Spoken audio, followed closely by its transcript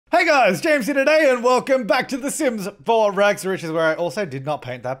Hey guys, James here today and welcome back to The Sims 4 Rags to Riches, where I also did not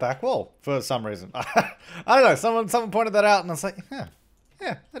paint that back wall for some reason. I don't know, someone pointed that out and I was like, yeah,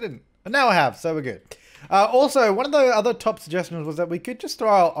 I didn't. But now I have, so we're good. Also, one of the other top suggestions was that we could just throw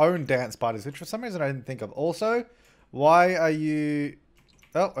our own dance parties, which for some reason I didn't think of. Also, why are you...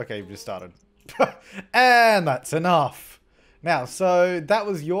 Oh, okay, you've just started. And that's enough. Now, so that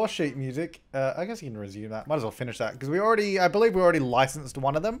was your sheet music. I guess you can resume that. Might as well finish that because I believe we already licensed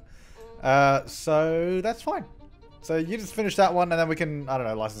one of them. So that's fine. So you just finish that one and then we can, I don't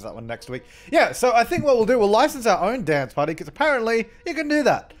know, license that one next week. Yeah, so I think what we'll do, we'll license our own dance party because apparently you can do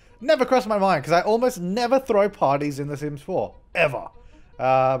that. Never crossed my mind because I almost never throw parties in The Sims 4. Ever.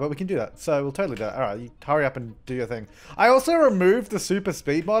 But we can do that. So we'll totally do that. Alright, you hurry up and do your thing. I also removed the super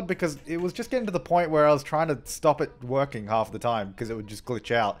speed mod because it was just getting to the point where I was trying to stop it working half the time because it would just glitch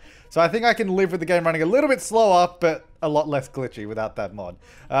out. So I think I can live with the game running a little bit slower, but a lot less glitchy without that mod.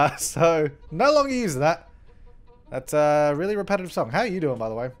 So no longer using that. That's a really repetitive song. How are you doing, by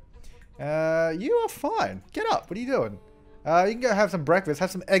the way? You are fine. Get up. What are you doing? You can go have some breakfast.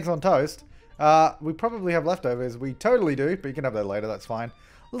 Have some eggs on toast. We probably have leftovers. We totally do, but you can have that later. That's fine.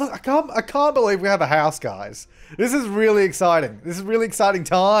 Look, I can't believe we have a house, guys. This is really exciting. This is really exciting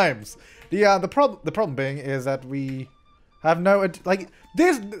times. The problem being is that we have no, like,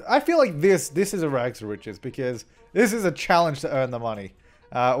 this, I feel like this is a rags to riches because this is a challenge to earn the money.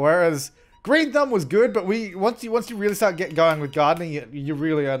 Whereas Green Thumb was good, but once you really start getting going with gardening, you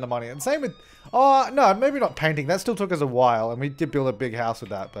really earn the money. And same with, oh, no, maybe not painting. That still took us a while, and we did build a big house with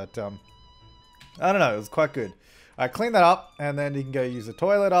that, but, I don't know, it was quite good. Clean that up, and then you can go use the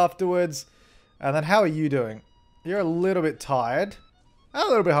toilet afterwards. And then how are you doing? You're a little bit tired. I'm a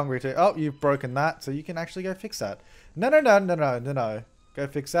little bit hungry too. Oh, you've broken that, so you can actually go fix that. No. Go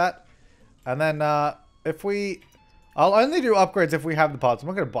fix that. And then, I'll only do upgrades if we have the parts. I'm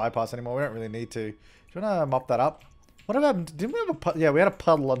not going to bypass anymore. We don't really need to. Do you want to mop that up? What about, didn't we have a, yeah, we had a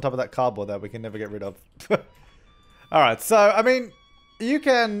puddle on top of that cardboard that we can never get rid of. Alright, so, I mean... You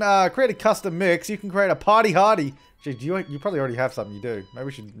can create a custom mix. You can create a party hardy. Gee, you probably already have something. You do. Maybe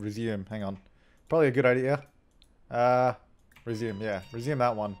we should resume. Hang on. Probably a good idea. Resume. Yeah, resume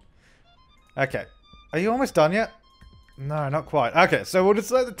that one. Okay. Are you almost done yet? No, not quite. Okay, so we'll just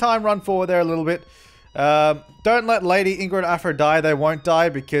let the time run forward there a little bit. Don't let Lady Ingrid Afro die. They won't die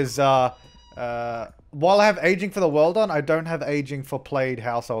because while I have aging for the world on, I don't have aging for played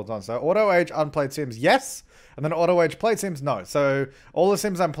households on. So auto age unplayed Sims, yes. And then auto age played Sims, no. So all the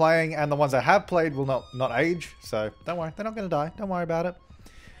Sims I'm playing and the ones I have played will not age. So don't worry, they're not going to die. Don't worry about it.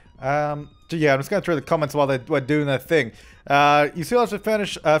 So yeah, I'm just going through the comments while we're doing their thing. You still have to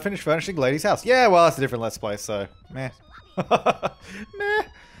finish furnishing Lady's house. Yeah, well that's a different Let's Play, so meh.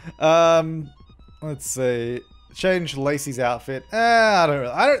 Meh. Let's see. Change Lacey's outfit. I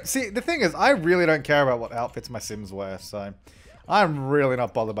don't see. The thing is, I really don't care about what outfits my Sims wear, so I'm really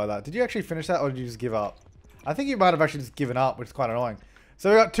not bothered by that. Did you actually finish that, or did you just give up? I think you might have actually just given up, which is quite annoying. So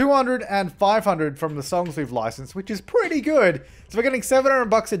we got 200 and 500 from the songs we've licensed, which is pretty good. So we're getting 700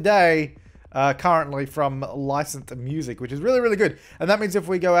 bucks a day currently from licensed music, which is really, really good. And that means if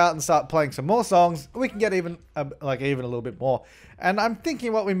we go out and start playing some more songs, we can get even a little bit more. And I'm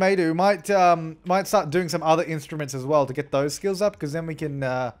thinking what we may do, might start doing some other instruments as well to get those skills up, because then we can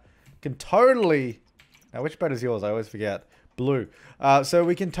totally. Now, which bed is yours? I always forget. Blue. So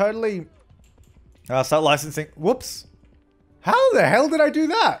we can totally. Start licensing. Whoops. How the hell did I do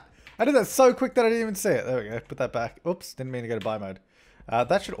that? I did that so quick that I didn't even see it. There we go. Put that back. Oops. Didn't mean to go to buy mode.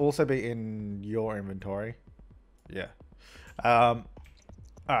 That should also be in your inventory. Yeah. Alright.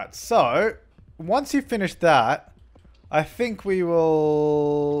 So, once you finish that, I think we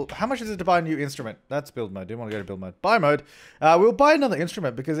will... How much is it to buy a new instrument? That's build mode. Didn't want to go to build mode. Buy mode. We'll buy another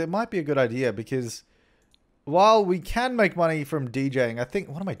instrument because it might be a good idea because... While we can make money from DJing, I think...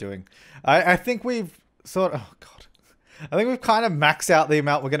 What am I doing? I think we've sort of... Oh, God. I think we've kind of maxed out the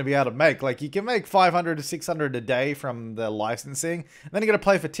amount we're going to be able to make. Like, you can make 500 to 600 a day from the licensing. And then you got to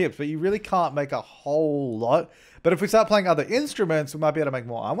play for tips. But you really can't make a whole lot. But if we start playing other instruments, we might be able to make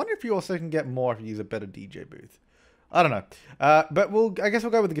more. I wonder if you also can get more if you use a better DJ booth. I don't know. But I guess we'll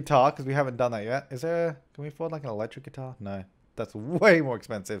go with the guitar because we haven't done that yet. Can we afford like an electric guitar? No. That's way more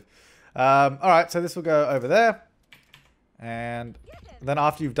expensive. Alright, so this will go over there. And then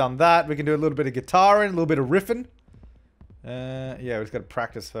after you've done that, we can do a little bit of guitaring, a little bit of riffing. Yeah, we just got to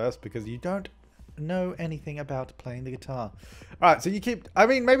practice first because you don't know anything about playing the guitar. Alright, so you keep... I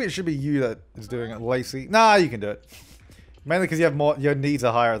mean, maybe it should be you that is doing it, Lacey. Nah, you can do it. Mainly because you have more... Your needs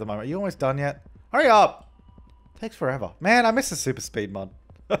are higher at the moment. Are you almost done yet? Hurry up! Takes forever. Man, I miss the super speed mod.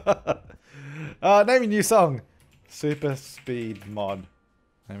 Name your new song. Super speed mod.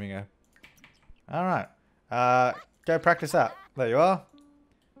 There we go. Alright. Go practice that. There you are.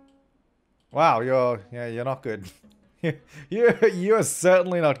 Wow, you're not good. You're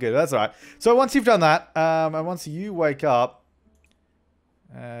certainly not good. That's alright. So once you've done that, and once you wake up,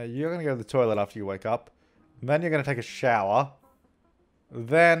 you're going to go to the toilet after you wake up. Then you're going to take a shower.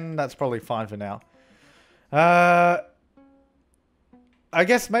 Then that's probably fine for now. I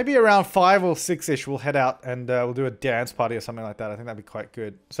guess maybe around 5 or 6-ish we'll head out and we'll do a dance party or something like that. I think that'd be quite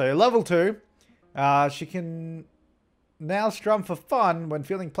good. So level 2, she can now strum for fun when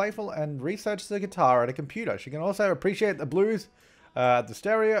feeling playful and research the guitar at a computer. She can also appreciate the blues on the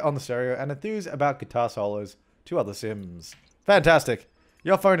stereo and enthuse about guitar solos to other Sims. Fantastic.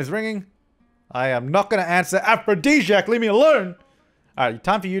 Your phone is ringing. I am not going to answer. Aphrodisiac, leave me alone. Alright,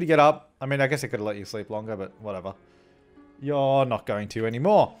 time for you to get up. I mean, I guess I could have let you sleep longer, but whatever. You're not going to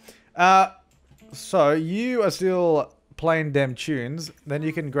anymore. So you are still playing them tunes. Then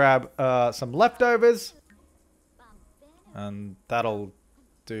you can grab some leftovers. And that'll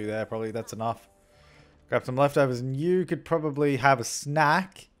do there, probably. That's enough. Grab some leftovers and you could probably have a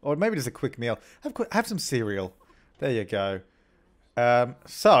snack. Or maybe just a quick meal. Have some cereal. There you go.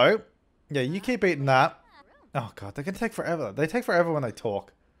 So, yeah, you keep eating that. Oh god, they can take forever. They take forever when they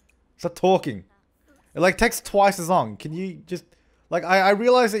talk. Stop talking. It like takes twice as long. Can you just like I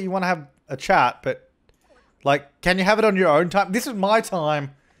realize that you want to have a chat, but like can you have it on your own time? This is my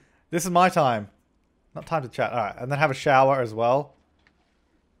time. This is my time. Not time to chat. Alright, and then have a shower as well.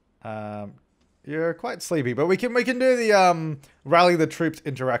 You're quite sleepy, but we can do the rally the troops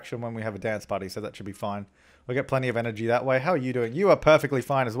interaction when we have a dance party, so that should be fine. We'll get plenty of energy that way. How are you doing? You are perfectly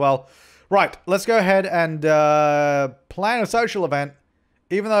fine as well. Right, let's go ahead and plan a social event.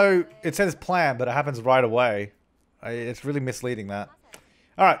 Even though it says plan, but it happens right away. It's really misleading that.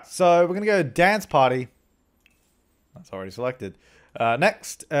 Alright, so we're going to go dance party. That's already selected.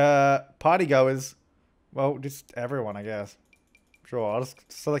 Next, party goers. Well, just everyone, I guess. Sure, I'll just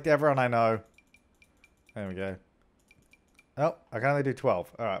select everyone I know. There we go. Oh, I can only do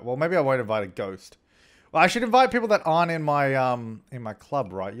 12. Alright, well maybe I won't invite a ghost. Well, I should invite people that aren't in my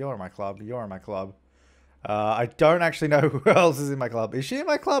club, right? You're in my club. You're in my club. I don't actually know who else is in my club. Is she in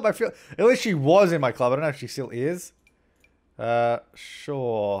my club? I feel... At least she was in my club. I don't know if she still is.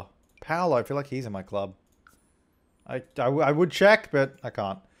 Sure. Paolo, I feel like he's in my club. I would check, but I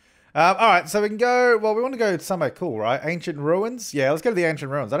can't. Alright, so we can go... Well, we want to go somewhere cool, right? Ancient ruins? Yeah, let's go to the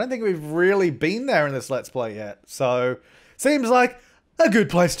ancient ruins. I don't think we've really been there in this Let's Play yet. So, seems like a good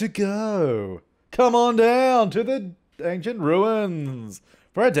place to go. Come on down to the ancient ruins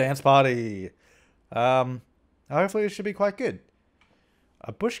for a dance party. Hopefully it should be quite good.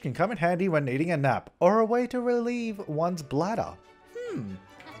 A bush can come in handy when needing a nap or a way to relieve one's bladder.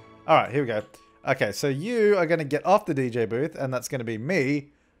 Alright, here we go. Okay, so you are going to get off the DJ booth and that's going to be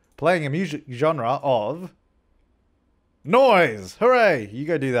me playing a music genre of noise. Hooray! You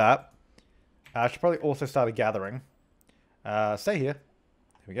go do that. I should probably also start a gathering. Stay here.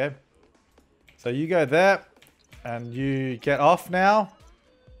 Here we go. So you go there, and you get off now.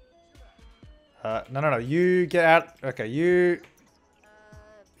 No. You get out. Okay, you...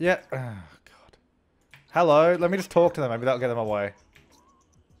 Yeah. Oh, God. Hello. Let me just talk to them. Maybe that'll get them away.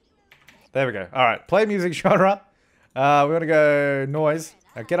 There we go. Alright, play music genre. We want to go noise.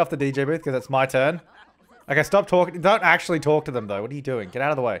 Get off the DJ booth, because it's my turn. Okay, stop talking. Don't actually talk to them, though. What are you doing? Get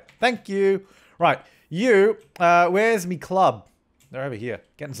out of the way. Thank you. Right. You, where's me club? They're over here.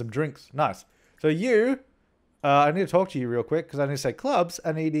 Getting some drinks. Nice. So you, I need to talk to you real quick because I need to say clubs.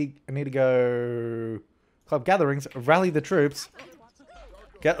 I need to go club gatherings, rally the troops,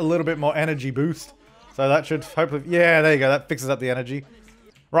 get a little bit more energy boost. So that should hopefully, yeah, there you go. That fixes up the energy.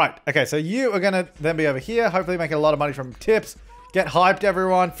 Right. Okay. So you are gonna then be over here. Hopefully making a lot of money from tips. Get hyped,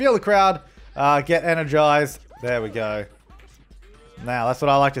 everyone. Feel the crowd. Get energized. There we go. Now that's what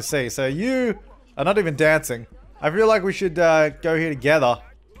I like to see. So you are not even dancing. I feel like we should go here together.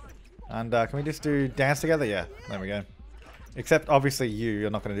 And can we just do dance together? Yeah, there we go. Except obviously you're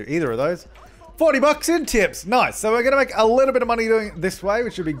not going to do either of those. 40 bucks in tips. Nice. So we're going to make a little bit of money doing it this way,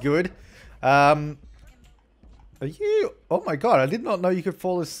 which should be good. Are you... Oh my god, I did not know you could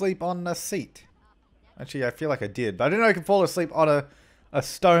fall asleep on a seat. Actually, I feel like I did. But I didn't know you could fall asleep on a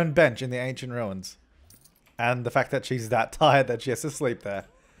stone bench in the ancient ruins. And the fact that she's that tired that she has to sleep there.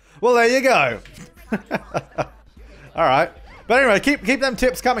 Well, there you go. Alright. But anyway, keep them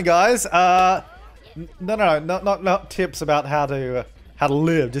tips coming, guys. Not tips about how to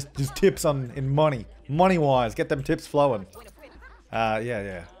live. Just tips in money wise. Get them tips flowing.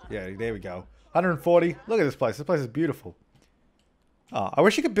 Yeah. There we go. 140. Look at this place. This place is beautiful. Oh, I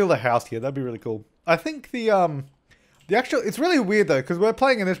wish you could build a house here. That'd be really cool. I think the The actual, it's really weird though, because we're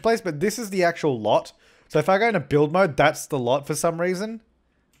playing in this place, but this is the actual lot. So if I go into build mode, that's the lot for some reason.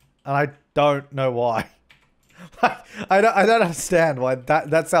 And I don't know why. I don't understand why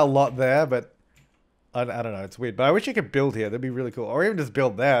that's our lot there, but I don't know. It's weird. But I wish you could build here. That'd be really cool. Or even just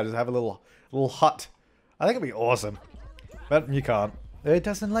build there. Just have a little hut. I think it'd be awesome. But you can't. It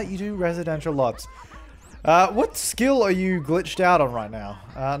doesn't let you do residential lots. What skill are you glitched out on right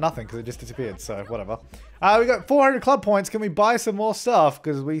now? Nothing, because it just disappeared, so whatever. We got 400 club points. Can we buy some more stuff?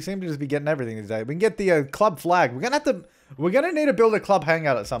 Because we seem to just be getting everything today. We can get the club flag. We're gonna need to build a club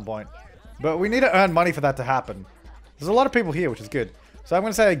hangout at some point. But we need to earn money for that to happen. There's a lot of people here, which is good. So I'm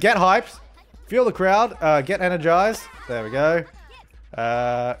gonna say get hyped, feel the crowd, get energized. There we go.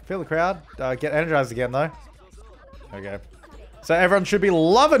 Feel the crowd, get energized again though. There we go. So everyone should be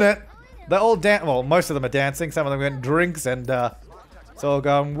loving it. They're all well, most of them are dancing. Some of them are getting drinks, and it's all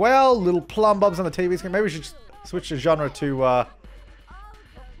going well. Little plum bobs on the TV screen. Maybe we should switch the genre to.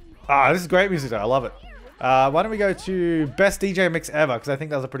 This is great music though. I love it. Why don't we go to best DJ mix ever? Because I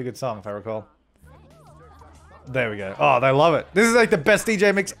think that was a pretty good song, if I recall. There we go. Oh, they love it. This is like the best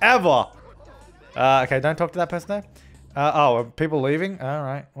DJ mix ever. Okay, don't talk to that person there. Are people leaving? All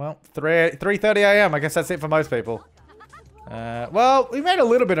right. Well, 3:30 a.m. I guess that's it for most people. Well, we made a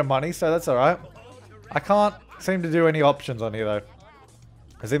little bit of money, so that's all right. I can't seem to do any options on here, though.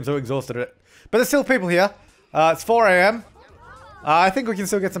 I seem so exhausted at it. But there's still people here. It's 4 a.m. I think we can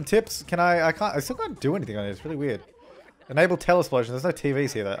still get some tips. I still can't do anything on it. It's really weird. Enable telesplosion. There's no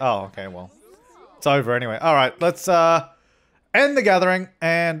TVs here, though. Oh, okay, well. It's over anyway. All right, let's end the gathering.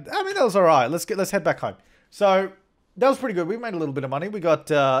 And, I mean, that was all right. Let's head back home. So, that was pretty good. We made a little bit of money. We got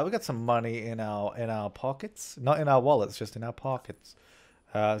some money in our pockets. Not in our wallets, just in our pockets.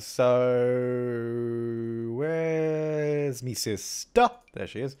 So, where's me sister? There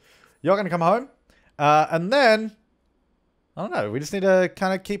she is. You're going to come home. And then... I don't know. We just need to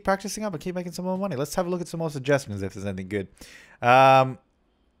kind of keep practicing up and keep making some more money. Let's have a look at some more suggestions if there's anything good.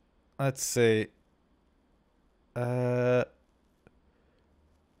 Let's see.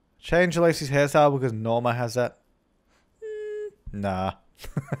 Change Lacey's hairstyle because Norma has that. Nah.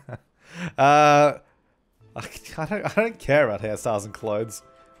 I don't care about hairstyles and clothes.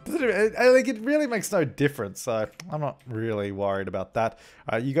 I think it really makes no difference. So I'm not really worried about that.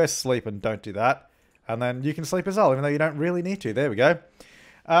 You go sleep and don't do that. And then you can sleep as well, even though you don't really need to. There we go.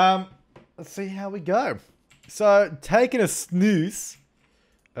 Let's see how we go. So, taking a snooze.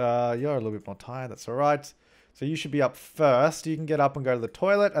 You're a little bit more tired. That's all right. So, you should be up first. You can get up and go to the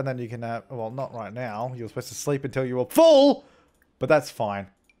toilet. And then you can... well, not right now. You're supposed to sleep until you were full. But that's fine.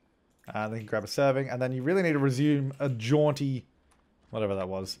 Then you can grab a serving. And then you really need to resume a jaunty... whatever that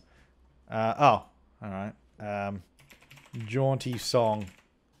was. All right. Jaunty song.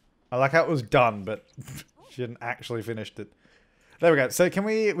 I like how it was done, but she hadn't actually finished it. There we go. So can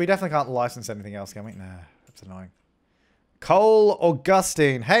we definitely can't license anything else, can we? Nah, that's annoying. Cole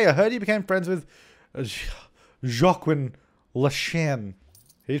Augustine. Hey, I heard you became friends with Joaquin Lachien.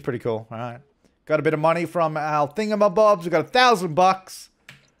 He's pretty cool. All right. Got a bit of money from our thingamabobs. We got $1,000.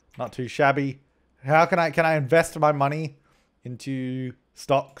 Not too shabby. How can I invest my money into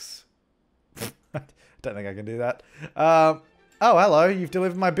stocks? Don't think I can do that. Oh, hello. You've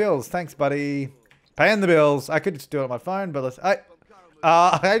delivered my bills. Thanks, buddy. Paying the bills. I could just do it on my phone, but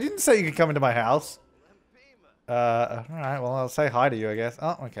I didn't say you could come into my house. Alright, well, I'll say hi to you, I guess.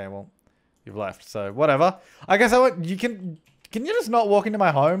 Oh, okay, well, you've left, so whatever. I guess you can you just not walk into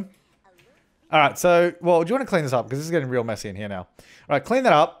my home? Alright, so, well, do you want to clean this up? Because this is getting real messy in here now. Alright, clean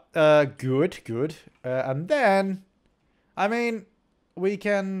that up. Good. And then, I mean, we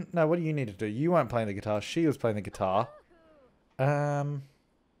can... No, what do you need to do? You weren't playing the guitar. She was playing the guitar.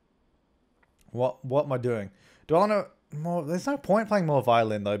 What am I doing? Do I want to more? There's no point playing more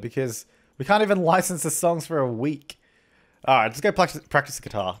violin though because we can't even license the songs for a week. All right, just go practice the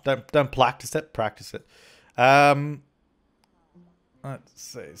guitar. Don't practice it. Practice it. Let's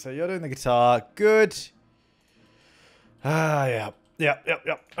see. So you're doing the guitar. Good. Yeah.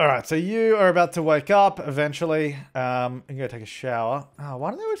 All right. So you are about to wake up eventually. And go take a shower. Oh,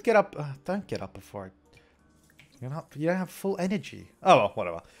 why don't they always get up? Don't get up before I. You don't have full energy. Oh, well,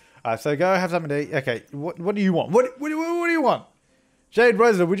 whatever. So go have something to eat. Okay, what do you want? What do you want? Jade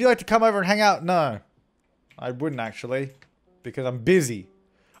Rosa, would you like to come over and hang out? No. I wouldn't actually. Because I'm busy.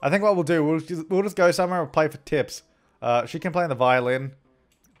 I think what we'll do, we'll just go somewhere and play for tips. She can play on the violin.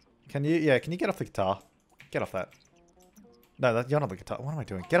 Can you get off the guitar? Get off that. No, you're not the guitar. What am I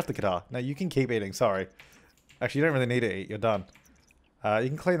doing? Get off the guitar. No, you can keep eating. Sorry. Actually, you don't really need to eat. You're done. You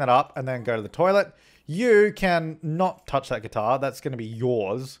can clean that up and then go to the toilet. You can not touch that guitar. That's going to be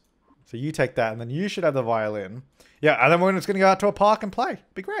yours. So you take that, and then you should have the violin. Yeah, and then we're just going to go out to a park and play.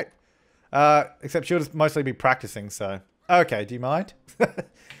 Be great. Except she'll just mostly be practicing, so... Okay, do you mind?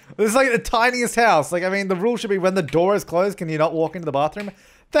 This is like the tiniest house. Like, I mean, the rule should be when the door is closed, can you not walk into the bathroom?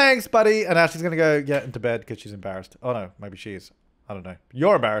 Thanks, buddy. And now she's going to go get into bed because she's embarrassed. Oh, no. Maybe she is. I don't know.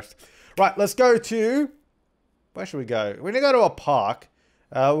 You're embarrassed. Right, let's go to... Where should we go? We're going to go to a park.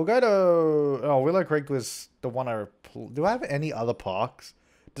 We'll go to... Oh, Willow Creek was the one I... Do I have any other parks?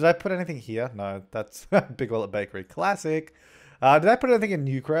 Did I put anything here? No, that's Big Wallet Bakery. Classic. Did I put anything in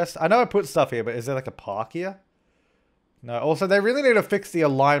Newcrest? I know I put stuff here, but is there like a park here? No. Also, they really need to fix the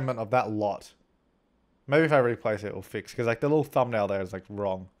alignment of that lot. Maybe if I replace it, it'll fix. Because like the little thumbnail there is like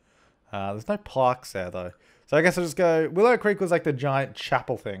wrong. There's no parks there though. So I guess I'll just go... Willow Creek was like the giant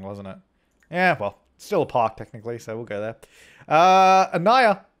chapel thing, wasn't it? Yeah, well, still a park technically, so we'll go there.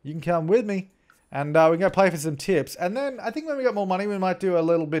 Anaya, you can come with me. And we can go play for some tips. And then I think when we got more money, we might do a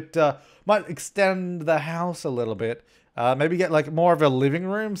little bit... might extend the house a little bit. Maybe get like more of a living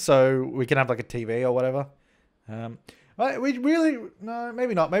room so we can have like a TV or whatever. We really... No,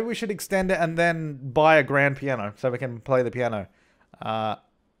 maybe not. Maybe we should extend it and then buy a grand piano so we can play the piano. And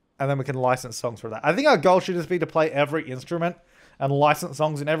then we can license songs for that. I think our goal should just be to play every instrument and license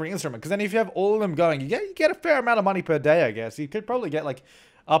songs in every instrument. Because then if you have all of them going, you get a fair amount of money per day, I guess. You could probably get like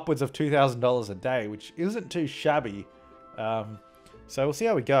upwards of $2,000 a day, which isn't too shabby. So we'll see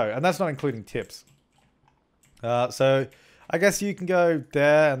how we go. And that's not including tips. So I guess you can go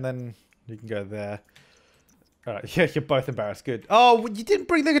there and then you can go there. Alright, yeah, you're both embarrassed. Good. Oh, you didn't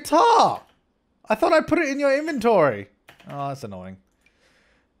bring the guitar! I thought I put it in your inventory. Oh, that's annoying.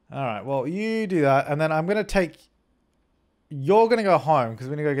 Alright, well, you do that. And then I'm going to take... You're going to go home because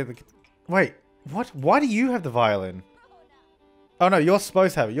we're going to go get the... Wait, what? Why do you have the violin? Oh, no, you're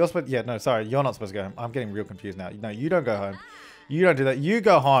supposed to have it. You're supposed... Yeah, no, sorry. You're not supposed to go home. I'm getting real confused now. No, you don't go home. You don't do that. You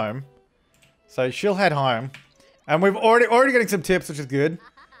go home. So she'll head home. And we've already getting some tips, which is good.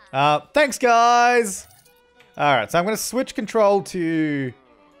 Thanks, guys! Alright, so I'm going to switch control to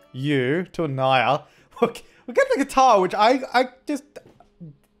you, to Anaya. Look, we got the guitar, which I just...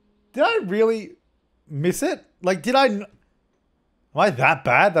 Did I really miss it? Like, did I... Am I that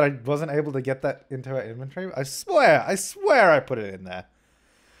bad that I wasn't able to get that into our inventory? I swear I put it in there.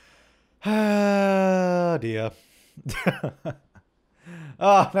 Oh, dear.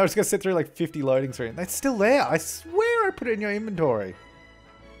 Oh, now it's going to sit through like 50 loading screens. It's still there. I swear I put it in your inventory.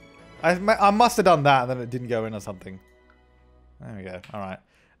 I must have done that and then it didn't go in or something. There we go. Alright.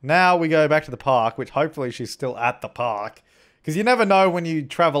 Now we go back to the park, which hopefully she's still at the park. Because you never know when you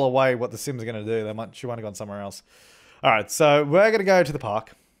travel away what the Sims are going to do. She might have gone somewhere else. Alright, so we're going to go to the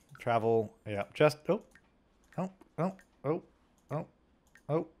park. Travel. Yeah, just... Oh. Oh. Oh. Oh. Oh.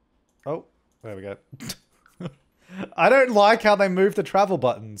 Oh. Oh. There we go. I don't like how they move the travel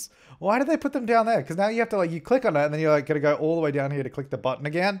buttons. Why did they put them down there? Because now you have to like, you click on it and then you're like going to go all the way down here to click the button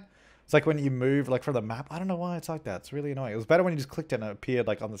again. It's like when you move like from the map. I don't know why it's like that. It's really annoying. It was better when you just clicked it and it appeared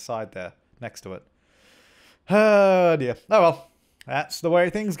like on the side there next to it. Oh dear. Oh well. That's the way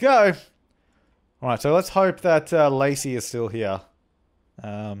things go. Alright, so let's hope that Lacey is still here.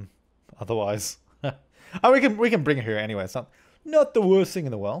 Otherwise. Oh, we can bring her here anyway. It's not the worst thing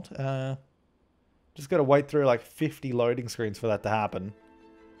in the world. Just got to wait through like 50 loading screens for that to happen.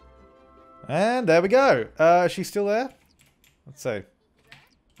 And there we go. Is she still there? Let's see.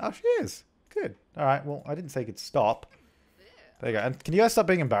 Oh, she is. Good. Alright, well, I didn't say you could stop. There you go. And can you guys stop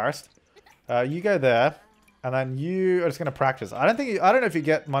being embarrassed? You go there. And then you are just going to practice. I don't know if you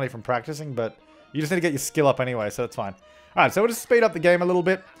get money from practicing, but you just need to get your skill up anyway, so it's fine. Alright, so we'll just speed up the game a little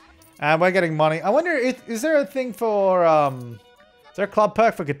bit. And we're getting money. I wonder, is there a thing for... Is there a club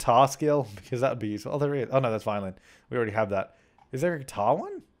perk for guitar skill? Because that would be useful. Oh, there is. Oh, no, that's violin. We already have that. Is there a guitar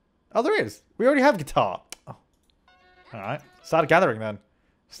one? Oh, there is. We already have guitar. Oh. Alright. Start gathering then.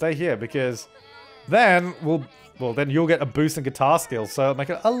 Stay here because then then you'll get a boost in guitar skills. So it'll make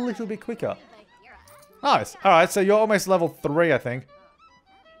it a little bit quicker. Nice. Alright, so you're almost level 3, I think.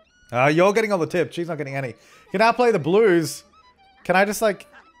 You're getting all the tips. She's not getting any. Can I play the blues? Can I just like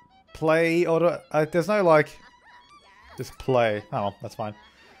play or there's no like... Just play. Oh, well, that's fine.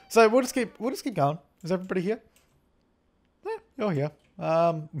 So we'll just keep going. Is everybody here? Yeah, you're here.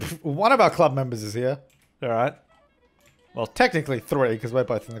 One of our club members is here. All right. Well, technically 3 because we're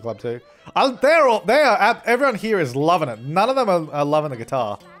both in the club too. Everyone here is loving it. None of them are loving the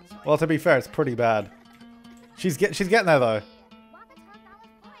guitar. Well, to be fair, it's pretty bad. She's getting there though.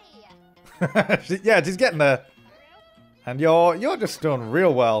 Yeah, she's getting there. And you're just doing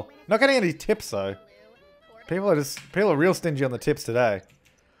real well. Not getting any tips though. People are real stingy on the tips today.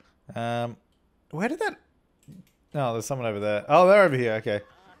 Where did that... Oh, there's someone over there. Oh, they're over here. Okay.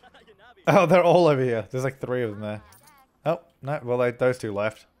 Oh, they're all over here. There's like 3 of them there. Oh, no. Well, those 2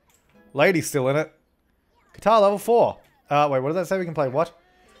 left. Lady's still in it. Guitar level 4. Wait, what does that say? We can play what?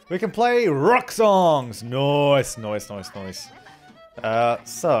 We can play rock songs. Nice, nice, nice, nice.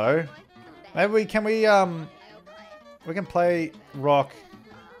 So maybe we can play rock.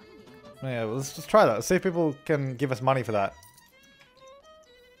 Yeah, well, let's just try that. Let's see if people can give us money for that.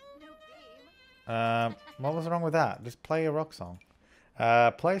 What was wrong with that? Just play a rock song.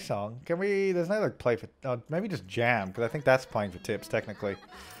 Play song. Can we? There's no like play for. Maybe just jam because I think that's playing for tips technically.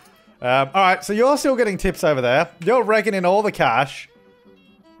 All right, so you're still getting tips over there. You're raking in all the cash.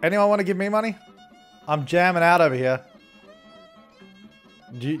 Anyone want to give me money? I'm jamming out over here.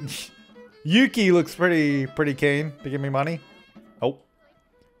 Yuki looks pretty keen to give me money. Oh,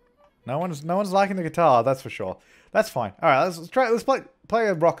 no one's liking the guitar. That's for sure. That's fine. All right, let's try. Let's play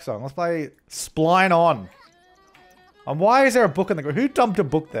a rock song. Let's play Spline On. And why is there a book in the ground? Who dumped a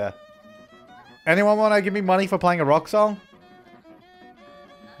book there? Anyone want to give me money for playing a rock song?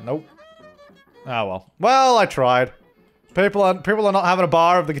 Nope. Oh well. Well, I tried. People are not having a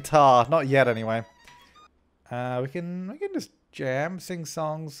bar of the guitar. Not yet, anyway. We can just jam, sing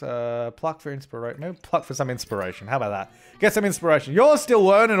songs, pluck for inspiration. Maybe pluck for some inspiration. How about that? Get some inspiration. You're still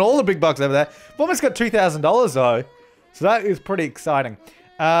earning all the big bucks over there. We've almost got $2,000 though. So that is pretty exciting.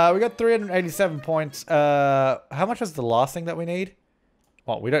 We got 387 points. How much is the last thing that we need?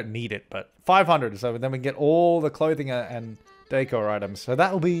 Well, we don't need it, but 500. So then we can get all the clothing and decor items. So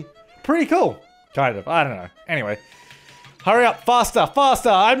that will be pretty cool. Kind of. I don't know. Anyway. Hurry up. Faster. Faster.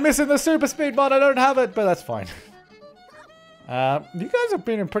 I'm missing the super speed mod. I don't have it, but that's fine. You guys have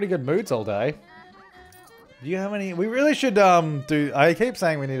been in pretty good moods all day. Do you have any? We really should do. I keep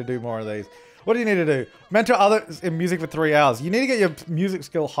saying we need to do more of these. What do you need to do? Mentor others in music for 3 hours. You need to get your music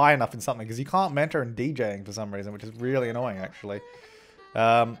skill high enough in something because you can't mentor in DJing for some reason, which is really annoying actually.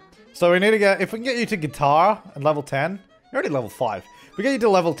 So we need to get, if we can get you to guitar at level 10, you're already level 5. If we get you to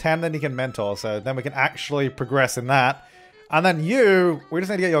level 10, then you can mentor. So then we can actually progress in that. And then we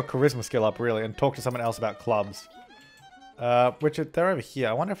just need to get your charisma skill up really and talk to someone else about clubs. Which they're over here.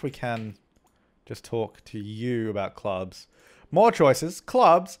 I wonder if we can just talk to you about clubs. More choices.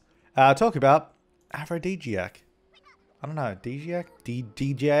 Clubs. Talk about Aphrodisiac. I don't know. Digiac?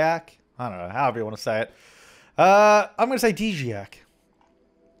 Digiac? I don't know. However you want to say it. I'm going to say Digiac.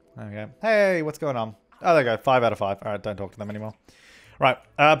 There we go. Hey, what's going on? Oh, there we go. 5 out of 5. Alright, don't talk to them anymore. Right.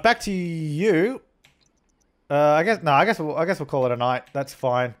 Back to you. I guess we'll call it a night. That's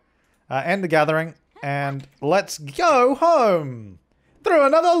fine. End the gathering. And let's go home. Through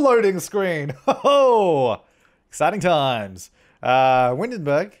another loading screen. Oh, exciting times.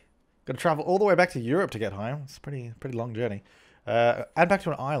 Windenburg. Got to travel all the way back to Europe to get home. It's a pretty long journey. And back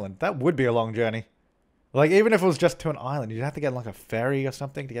to an island. That would be a long journey. Like, even if it was just to an island, you'd have to get like a ferry or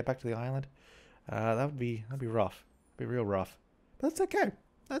something to get back to the island. That'd be rough. Be real rough. But that's okay.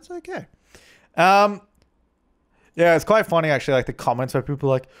 That's okay. Yeah, it's quite funny actually, like the comments where people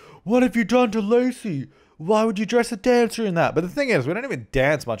are like, what have you done to Lacey? Why would you dress a dancer in that? But the thing is, we don't even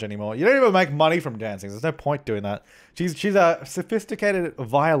dance much anymore. You don't even make money from dancing. There's no point doing that. She's a sophisticated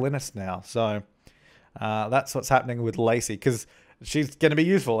violinist now. So that's what's happening with Lacey, because she's going to be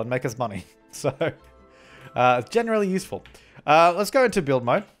useful and make us money. So it's generally useful. Let's go into build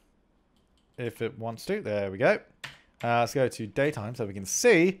mode. If it wants to. There we go. Let's go to daytime so we can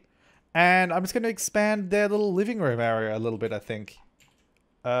see. And I'm just going to expand their little living room area a little bit, I think.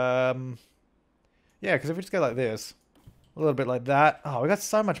 Yeah, because if we just go like this, a little bit like that. Oh, we got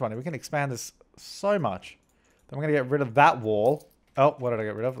so much money. We can expand this so much. Then we're going to get rid of that wall. Oh, what did I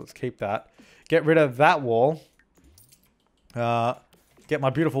get rid of? Let's keep that. Get rid of that wall. Get my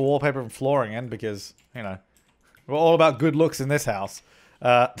beautiful wallpaper and flooring in because, you know, we're all about good looks in this house.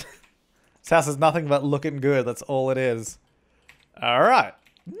 This house is nothing but looking good. That's all it is. All right.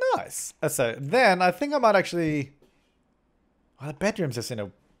 Nice. So then I think I might actually... Oh, the bedroom's just in a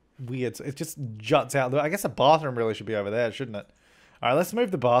weird... It just juts out. I guess the bathroom really should be over there, shouldn't it? All right, let's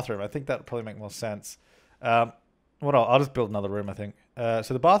move the bathroom. I think that would probably make more sense. I'll just build another room, I think. So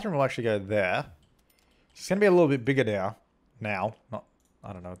the bathroom will actually go there. It's going to be a little bit bigger now.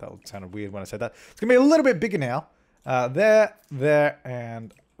 I don't know. That would sound weird when I said that. It's going to be a little bit bigger now. There,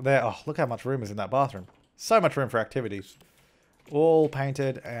 and there. Oh, look how much room is in that bathroom. So much room for activities. All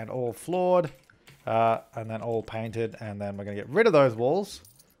painted and all floored. And then all painted. And then we're going to get rid of those walls.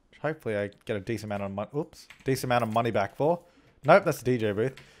 Which hopefully I get a decent amount of money. Oops. Decent amount of money back for. Nope, that's the DJ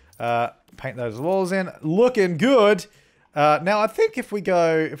booth. Paint those walls in. Looking good. Now I think if we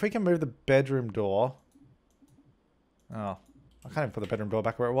can move the bedroom door. Oh, I can't even put the bedroom door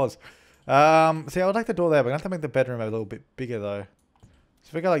back where it was. See, I would like the door there, but I have to make the bedroom a little bit bigger though. So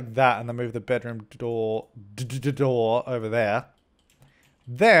if we go like that and then move the bedroom door over there,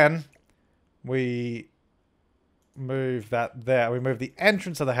 then we move that there. We move the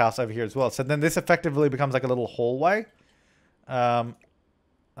entrance of the house over here as well. So then this effectively becomes like a little hallway. That'll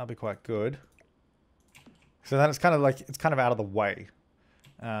be quite good. So then it's kind of like, it's kind of out of the way.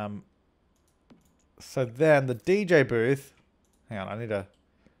 So then the DJ booth, hang on, I need to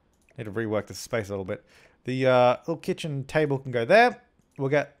rework the space a little bit. The little kitchen table can go there. We'll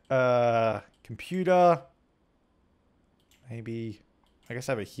get a computer, maybe, I guess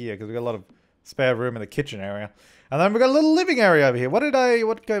over here, because we've got a lot of spare room in the kitchen area. And then we've got a little living area over here. What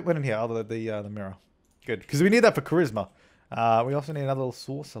went in here? Oh, the mirror. Good, because we need that for charisma. We also need another little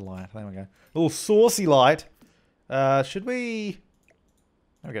saucer light. There we go. A little saucy light. Should we...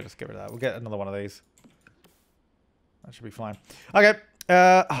 There we go, just get rid of that. We'll get another one of these. That should be fine. Okay.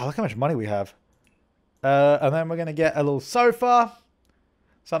 Oh, look how much money we have. And then we're going to get a little sofa.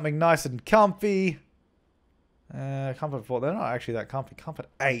 Something nice and comfy. Comfort 4. They're not actually that comfy. Comfort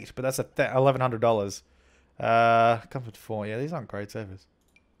 8, but that's $1,100. Comfort 4. Yeah, these aren't great sofas.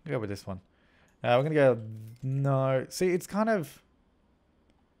 We'll go with this one. We're going to go... No. See, it's kind of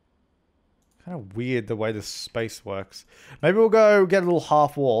weird the way this space works. Maybe we'll go get a little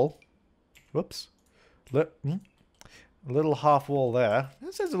half wall. Whoops. A little half wall there.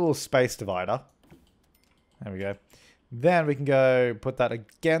 This is a little space divider. There we go. Then we can go put that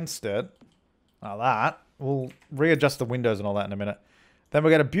against it. Like that. We'll readjust the windows and all that in a minute. Then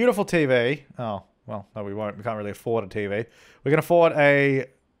we'll get a beautiful TV. Oh, well, no we won't. We can't really afford a TV. We can afford a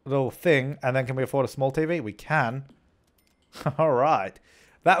little thing. And then can we afford a small TV? We can. Alright.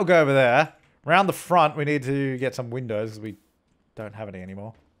 That will go over there. Around the front, we need to get some windows because we don't have any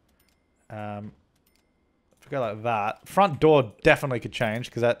anymore. If we go like that. Front door definitely could change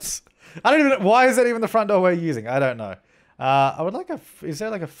because that's... I don't even know. Why is that even the front door we're using? I don't know. I would like a... Is there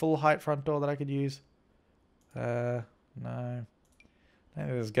like a full height front door that I could use? No. I think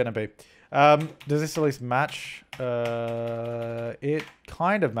there's going to be. Does this at least match? It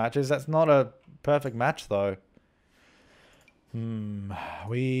kind of matches. That's not a perfect match though.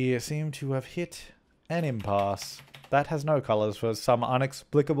 We seem to have hit an impasse. That has no colors for some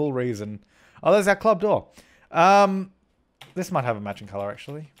inexplicable reason. Oh, there's that club door. This might have a matching color,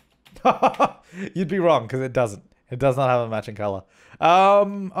 actually. You'd be wrong, because it doesn't. It does not have a matching color.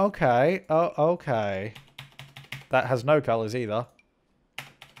 Okay. Oh, okay. That has no colors either.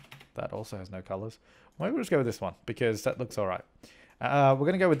 That also has no colors. Maybe we'll just go with this one, because that looks alright. We're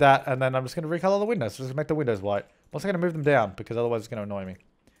going to go with that, and then I'm just going to recolor the windows. So just make the windows white. I'm also going to move them down, because otherwise it's going to annoy me.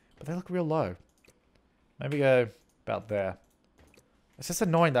 But they look real low. Maybe go about there. It's just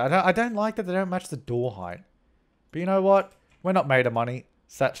annoying that I don't like that they don't match the door height. But you know what? We're not made of money,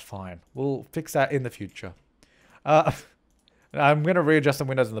 so that's fine. We'll fix that in the future. I'm going to readjust some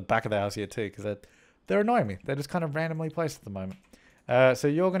windows in the back of the house here too, because they're annoying me. They're just kind of randomly placed at the moment. So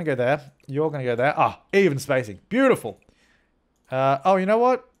you're going to go there. You're going to go there. Ah, even spacing. Beautiful. Oh, you know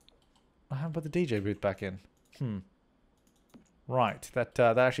what? I haven't put the DJ booth back in. Right. That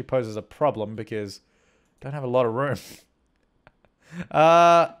actually poses a problem because I don't have a lot of room.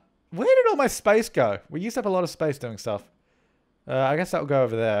 Where did all my space go? We used to have a lot of space doing stuff. I guess that'll go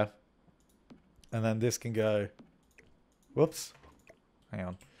over there. And then this can go... Whoops. Hang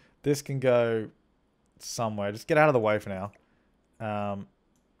on. This can go somewhere. Just get out of the way for now.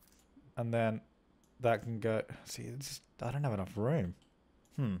 And then that can go... See, it's just, I don't have enough room.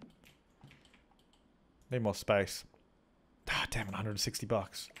 Need more space. Ah, damn it,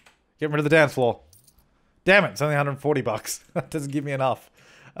 $160. Getting rid of the dance floor. Damn it, it's only $140. That doesn't give me enough.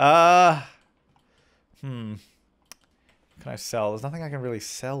 Can I sell? There's nothing I can really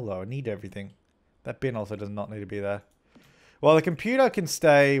sell though. I need everything. That bin also does not need to be there. Well, the computer can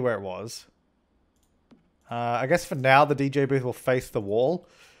stay where it was. I guess for now the DJ booth will face the wall.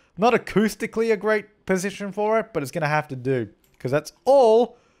 Not acoustically a great position for it, but it's going to have to do. Because that's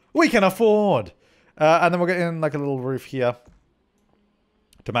all we can afford. And then we'll get in like a little roof here.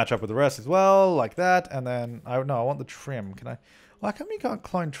 To match up with the rest as well. Like that. And then, I want the trim. Can I? Why come you can't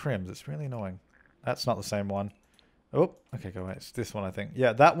clone trims? It's really annoying. That's not the same one. Oh, okay, go away. It's this one, I think.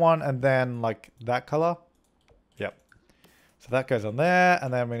 Yeah, that one and then like that color. Yep. So that goes on there.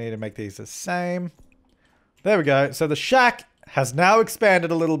 And then we need to make these the same. There we go. So the shack has now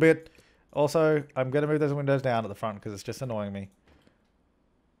expanded a little bit. Also, I'm going to move those windows down at the front because it's just annoying me.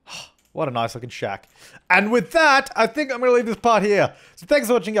 What a nice looking shack. And with that, I think I'm going to leave this part here. So thanks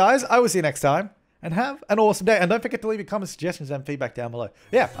for watching, guys. I will see you next time. And have an awesome day. And don't forget to leave your comments, suggestions, and feedback down below.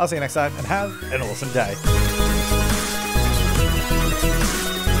 Yeah, I'll see you next time. And have an awesome day.